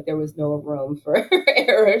buttoned up, like there was no room for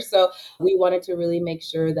error. So we wanted to really make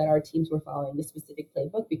sure that our teams were following the specific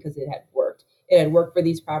playbook because it had worked. It had worked for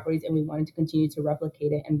these properties, and we wanted to continue to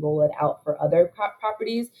replicate it and roll it out for other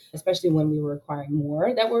properties, especially when we were acquiring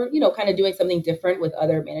more that were, kind of doing something different with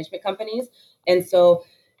other management companies. And so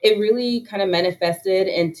it really kind of manifested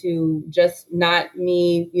into just not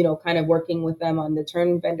me, kind of working with them on the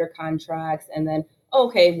turn vendor contracts and then,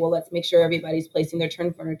 okay, well, let's make sure everybody's placing their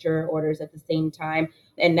turn furniture orders at the same time.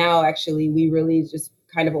 And now actually we really just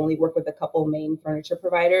kind of only work with a couple main furniture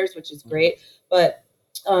providers, which is great. But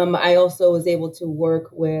I also was able to work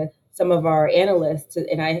with some of our analysts,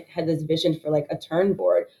 and I had this vision for like a turn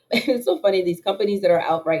board. It's so funny, these companies that are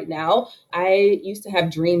out right now, I used to have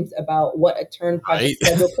dreams about what a turn project Right.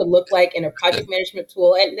 schedule could look like in a project management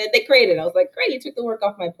tool, and then they created it. I was like, great, you took the work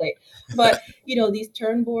off my plate. But these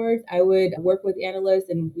turn boards, I would work with analysts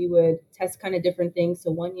and we would test kind of different things. So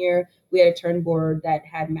one year we had a turn board that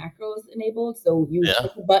had macros enabled. So you Yeah.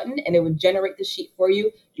 click a button and it would generate the sheet for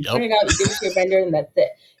you. You Yep. print it out, you give it to your vendor, and that's it.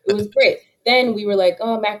 It was great. Then we were like,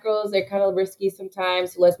 oh, macros, they're kind of risky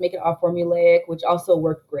sometimes. So let's make it all formulaic, which also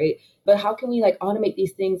worked great. But how can we like automate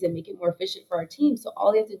these things and make it more efficient for our team? So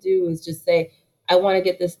all you have to do is just say, I want to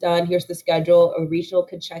get this done. Here's the schedule. A regional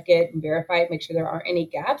could check it and verify it, make sure there aren't any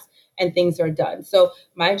gaps, and things are done. So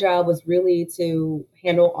my job was really to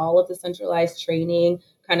handle all of the centralized training,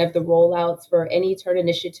 kind of the rollouts for any turn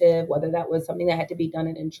initiative, whether that was something that had to be done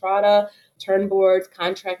in Entrada, turn boards,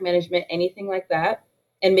 contract management, anything like that,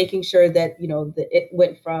 and making sure that it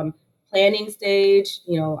went from planning stage,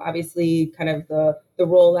 obviously kind of the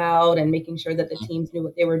rollout and making sure that the teams knew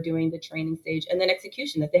what they were doing, the training stage, and then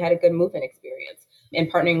execution, that they had a good movement experience,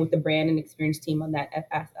 and partnering with the brand and experience team on that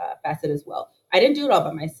facet as well. I didn't do it all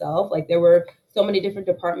by myself. Like there were so many different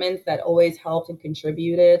departments that always helped and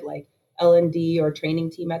contributed, like L&D or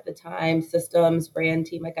training team at the time, systems, brand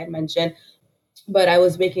team, like I mentioned. But I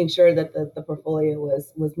was making sure that the portfolio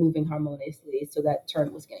was moving harmoniously so that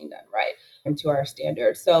turn was getting done right and to our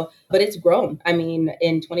standards. So, but it's grown. I mean,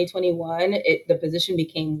 in 2021, the position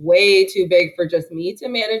became way too big for just me to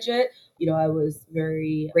manage it. I was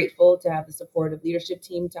very grateful to have the support of leadership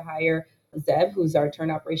team to hire Zeb, who's our turn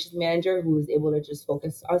operations manager, who was able to just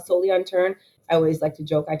focus solely on turn. I always like to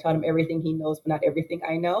joke, I taught him everything he knows, but not everything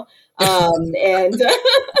I know. And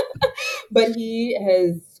but he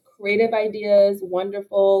has creative ideas,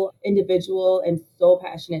 wonderful individual, and so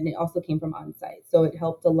passionate. And it also came from on site. So it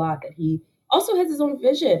helped a lot that he also has his own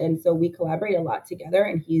vision. And so we collaborate a lot together,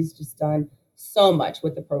 and he's just done so much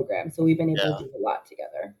with the program. So we've been able Yeah. to do a lot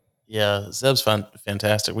together. Yeah. Zeb's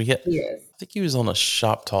fantastic. He is. I think he was on a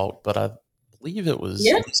shop talk, but I believe it was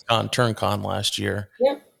Yeah. LeaseCon TurnCon last year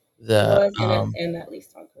Yep. It that, was. And at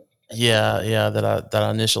least on yeah, that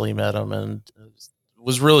I initially met him and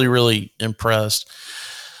was really, really impressed.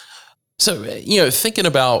 So, thinking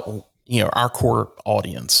about, our core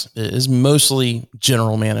audience is mostly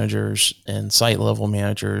general managers and site level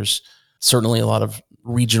managers, certainly a lot of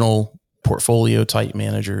regional portfolio type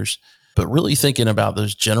managers, but really thinking about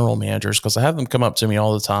those general managers, because I have them come up to me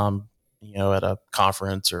all the time, at a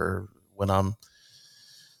conference or when I'm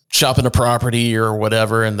shopping a property or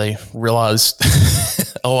whatever, and they realize,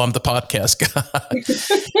 oh, I'm the podcast guy.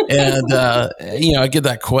 And, I get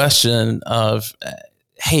that question of,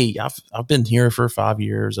 hey, I've been here for 5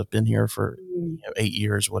 years. I've been here for 8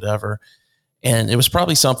 years, whatever. And it was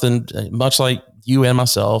probably something much like you and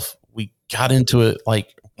myself. We got into it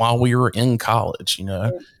like while we were in college,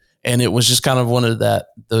 and it was just kind of one of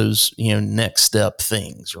those, next step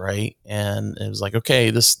things. Right. And it was like,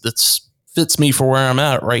 okay, this fits me for where I'm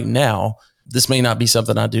at right now. This may not be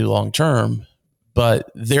something I do long term,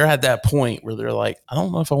 but they're at that point where they're like, I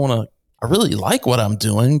don't know if I really like what I'm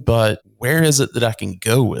doing, but where is it that I can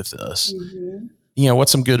go with this? Mm-hmm.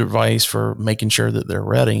 What's some good advice for making sure that they're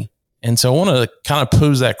ready? And so I want to kind of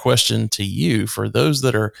pose that question to you for those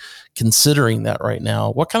that are considering that right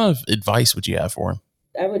now. What kind of advice would you have for them?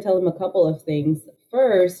 I would tell them a couple of things.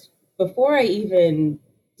 First, before I even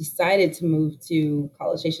decided to move to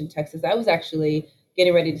College Station, Texas, I was actually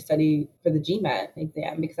getting ready to study for the GMAT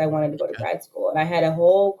exam because I wanted to go to grad school. And I had a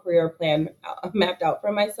whole career plan mapped out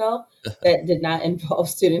for myself that did not involve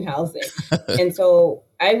student housing. And so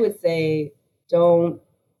I would say, don't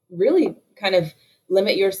really kind of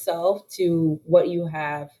limit yourself to what you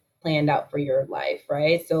have planned out for your life,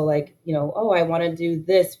 right? So like, oh, I want to do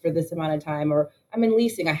this for this amount of time, or I'm in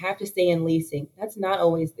leasing, I have to stay in leasing. That's not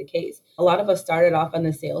always the case. A lot of us started off on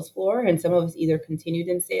the sales floor, and some of us either continued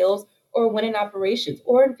in sales or went in operations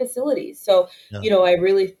or in facilities. So, Yeah. I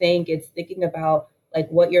really think it's thinking about like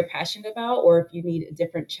what you're passionate about, or if you need a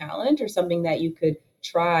different challenge or something that you could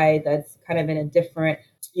try that's kind of in a different,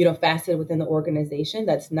 facet within the organization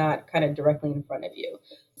that's not kind of directly in front of you.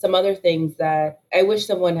 Some other things that I wish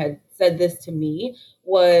someone had said this to me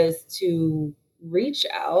was to reach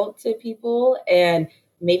out to people and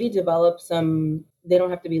maybe develop some, they don't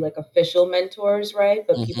have to be like official mentors, right?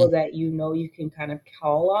 But Mm-hmm. people that you can kind of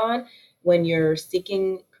call on when you're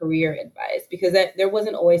seeking career advice, because there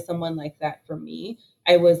wasn't always someone like that for me.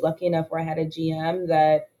 I was lucky enough where I had a GM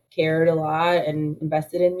that cared a lot and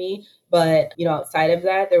invested in me. But, outside of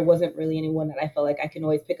that, there wasn't really anyone that I felt like I can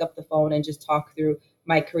always pick up the phone and just talk through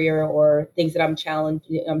my career or things that I'm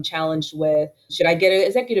challenged with. Should I get an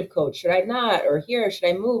executive coach? Should I not? Or should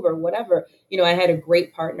I move or whatever? I had a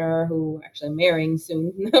great partner who actually I'm marrying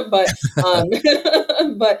soon, but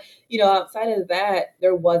but outside of that,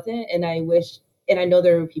 there wasn't. And I wish, and I know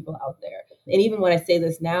there are people out there. And even when I say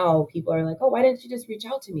this now, people are like, "Oh, why didn't you just reach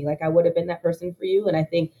out to me? Like I would have been that person for you." And I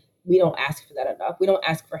think we don't ask for that enough. We don't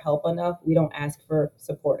ask for help enough. We don't ask for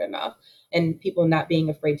support enough. And people not being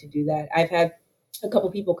afraid to do that. I've had a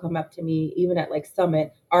couple people come up to me, even at like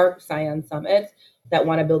our Scion summits, that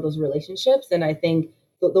want to build those relationships. And I think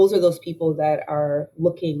those are those people that are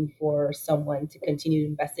looking for someone to continue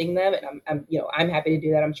investing in them. And I'm happy to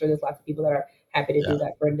do that. I'm sure there's lots of people that are happy to do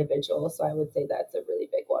that for individuals. So I would say that's a really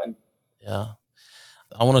big one. Yeah.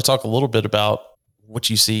 I want to talk a little bit about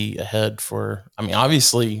what you see ahead for,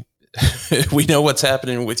 obviously we know what's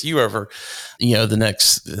happening with you over, the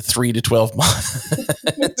next 3 to 12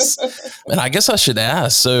 months. And I guess I should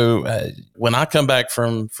ask. So when I come back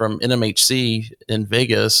from NMHC in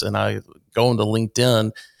Vegas and I go into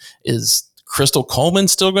LinkedIn, is Krystle Coleman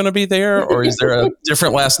still going to be there, or is there a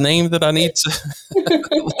different last name that I need to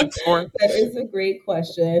look for? That is a great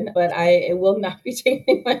question, but I will not be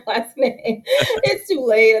changing my last name. It's too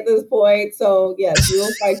late at this point. So yes, you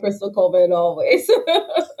will find Krystle Coleman always.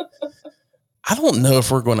 I don't know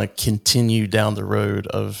if we're going to continue down the road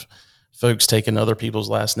of folks taking other people's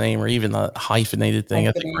last name or even the hyphenated thing.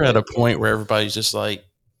 I think we're at a point where everybody's just like,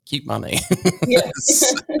 keep my name.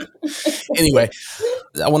 Yes. Anyway,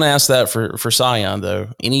 I want to ask that for Scion though.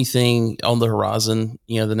 Anything on the horizon,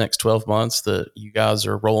 the next 12 months that you guys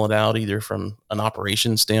are rolling out either from an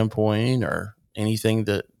operations standpoint or anything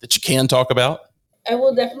that you can talk about? I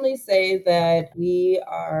will definitely say that we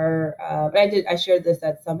are, I shared this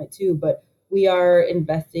at Summit too, but we are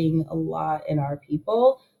investing a lot in our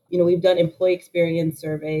people. We've done employee experience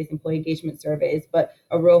surveys, employee engagement surveys, but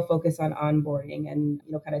a real focus on onboarding and,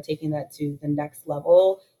 kind of taking that to the next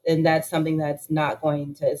level. And that's something that's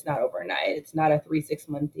it's not overnight. It's not a 3-6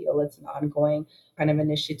 month deal. It's an ongoing kind of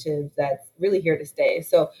initiative that's really here to stay.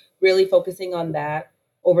 So really focusing on that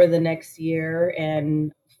over the next year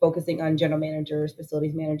and focusing on general managers,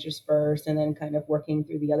 facilities managers first, and then kind of working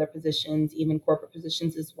through the other positions, even corporate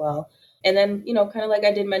positions as well. And then, kind of like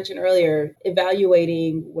I did mention earlier,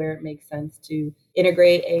 evaluating where it makes sense to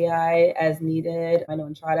integrate AI as needed. I know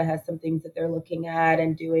Entrada has some things that they're looking at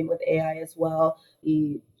and doing with AI as well.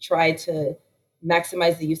 We try to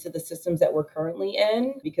maximize the use of the systems that we're currently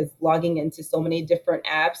in, because logging into so many different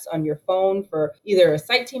apps on your phone for either a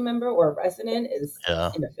site team member or a resident is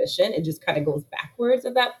inefficient. It just kind of goes backwards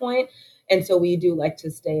at that point. And so we do like to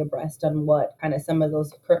stay abreast on what kind of some of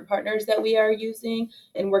those current partners that we are using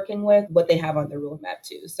and working with, what they have on their roadmap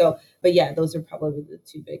too. So, but yeah, those are probably the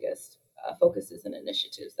two biggest focuses and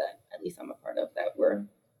initiatives that at least I'm a part of that we're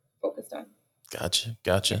focused on.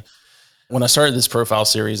 Gotcha. When I started this profile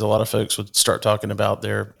series, a lot of folks would start talking about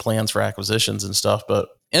their plans for acquisitions and stuff, but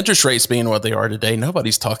interest rates being what they are today,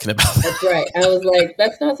 nobody's talking about that. That's right. I was like,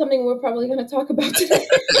 that's not something we're probably going to talk about today.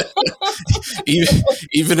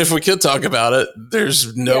 even if we could talk about it,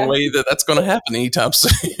 there's no way that that's going to happen anytime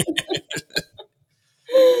soon.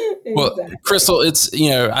 Well, Krystle, it's,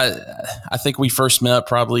 I think we first met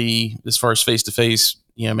probably as far as face-to-face,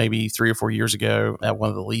 maybe 3 or 4 years ago at one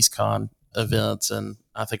of the LeaseCon events. And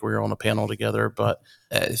I think we were on a panel together, but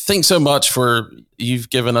thanks so much for, you've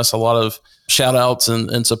given us a lot of shout outs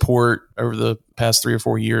and support over the past 3 or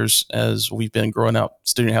 4 years as we've been growing out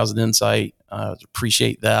Student Housing Insight.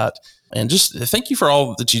 Appreciate that. And just thank you for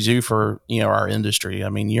all that you do for, our industry. I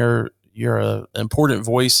mean, you're an important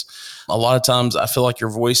voice. A lot of times I feel like your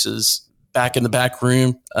voice is back in the back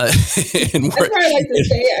room. That's what I like to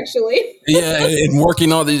say, actually. Yeah, and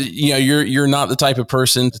working on the, you're not the type of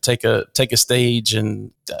person to take a stage,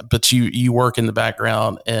 but you work in the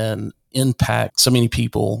background and impact so many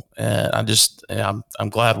people. And I'm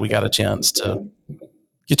glad we got a chance to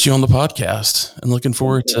get you on the podcast, and looking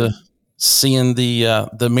forward to seeing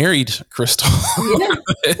the married Krystle. Yeah.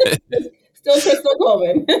 Still Krystle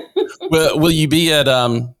Coleman. Will you be at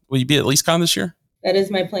LeaseCon this year? That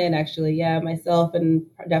is my plan, actually. Yeah, myself and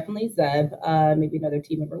definitely Zeb, maybe another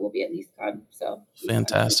team member will be at LeaseCon. So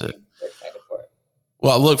Fantastic. We're excited for it.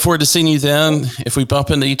 Well, I look forward to seeing you then. If we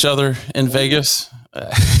bump into each other in Vegas.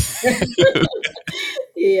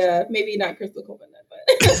 Yeah, maybe not Krystle Coleman then, but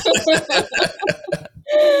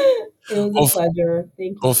it was a pleasure.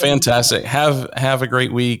 Thank you. Well, fantastic. Have a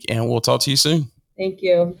great week, and we'll talk to you soon. Thank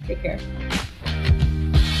you. Take care.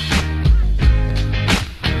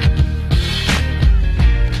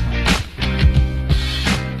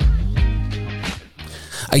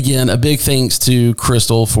 Again, a big thanks to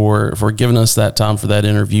Krystle for giving us that time for that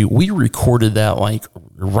interview. We recorded that like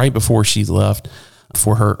right before she left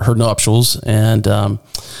for her nuptials. And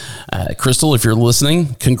Krystle, if you're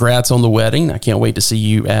listening, congrats on the wedding. I can't wait to see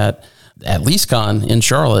you at LeaseCon in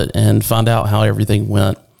Charlotte and find out how everything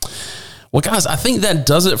went. Well, guys, I think that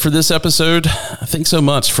does it for this episode. Thanks so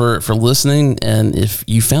much for listening. And if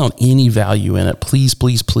you found any value in it, please,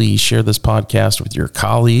 please, please share this podcast with your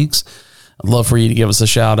colleagues. I'd love for you to give us a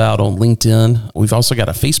shout out on LinkedIn. We've also got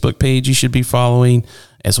a Facebook page you should be following,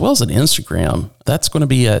 as well as an Instagram. That's going to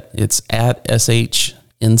be it's at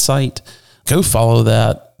SHI805. Go follow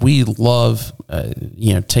that. We love,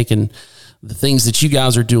 taking the things that you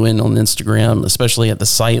guys are doing on Instagram, especially at the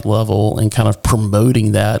site level, and kind of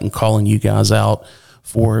promoting that and calling you guys out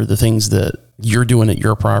for the things that you're doing at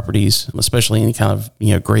your properties, especially any kind of,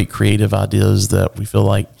 great creative ideas that we feel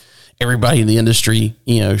like everybody in the industry,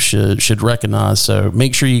 should recognize. So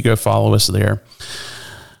make sure you go follow us there.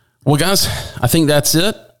 Well, guys, I think that's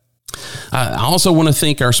it. I also want to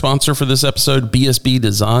thank our sponsor for this episode, BSB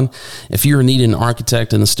Design. If you're needing an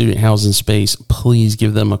architect in the student housing space, please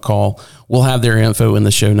give them a call. We'll have their info in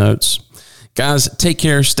the show notes. Guys, take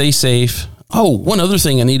care, stay safe. Oh, one other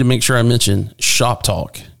thing I need to make sure I mention, Shop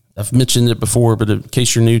Talk. I've mentioned it before, but in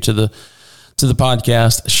case you're new to the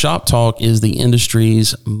podcast, Shop Talk is the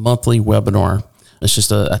industry's monthly webinar. It's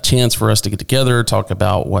just a chance for us to get together, talk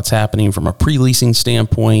about what's happening from a pre-leasing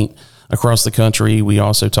standpoint across the country. We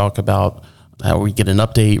also talk about how we get an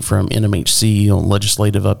update from NMHC on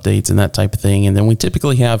legislative updates and that type of thing. And then we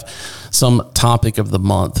typically have some topic of the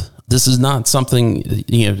month. This is not something,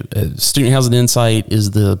 Student Housing Insight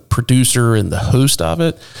is the producer and the host of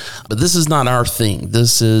it, but this is not our thing.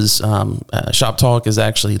 This is, Shop Talk is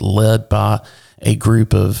actually led by a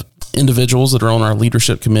group of individuals that are on our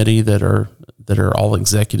leadership committee that are all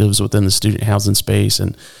executives within the student housing space.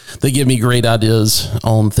 And they give me great ideas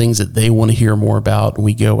on things that they want to hear more about.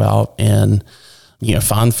 We go out and,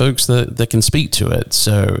 find folks that can speak to it.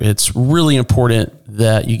 So it's really important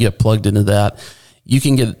that you get plugged into that. You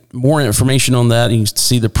can get more information on that. You can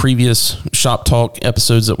see the previous Shop Talk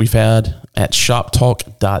episodes that we've had at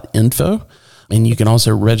shoptalk.info. And you can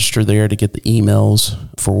also register there to get the emails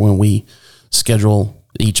for when we schedule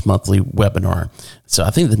each monthly webinar. So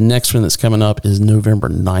I think the next one that's coming up is November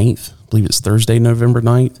 9th. I believe it's Thursday, November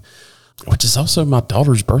 9th, which is also my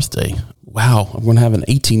daughter's birthday. Wow, I'm going to have an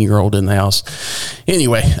 18-year-old in the house.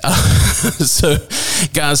 Anyway, so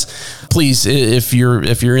guys, please, if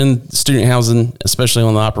you're in student housing, especially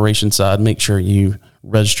on the operations side, make sure you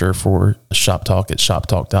register for Shop Talk at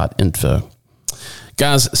shoptalk.info.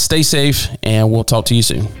 Guys, stay safe, and we'll talk to you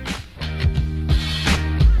soon.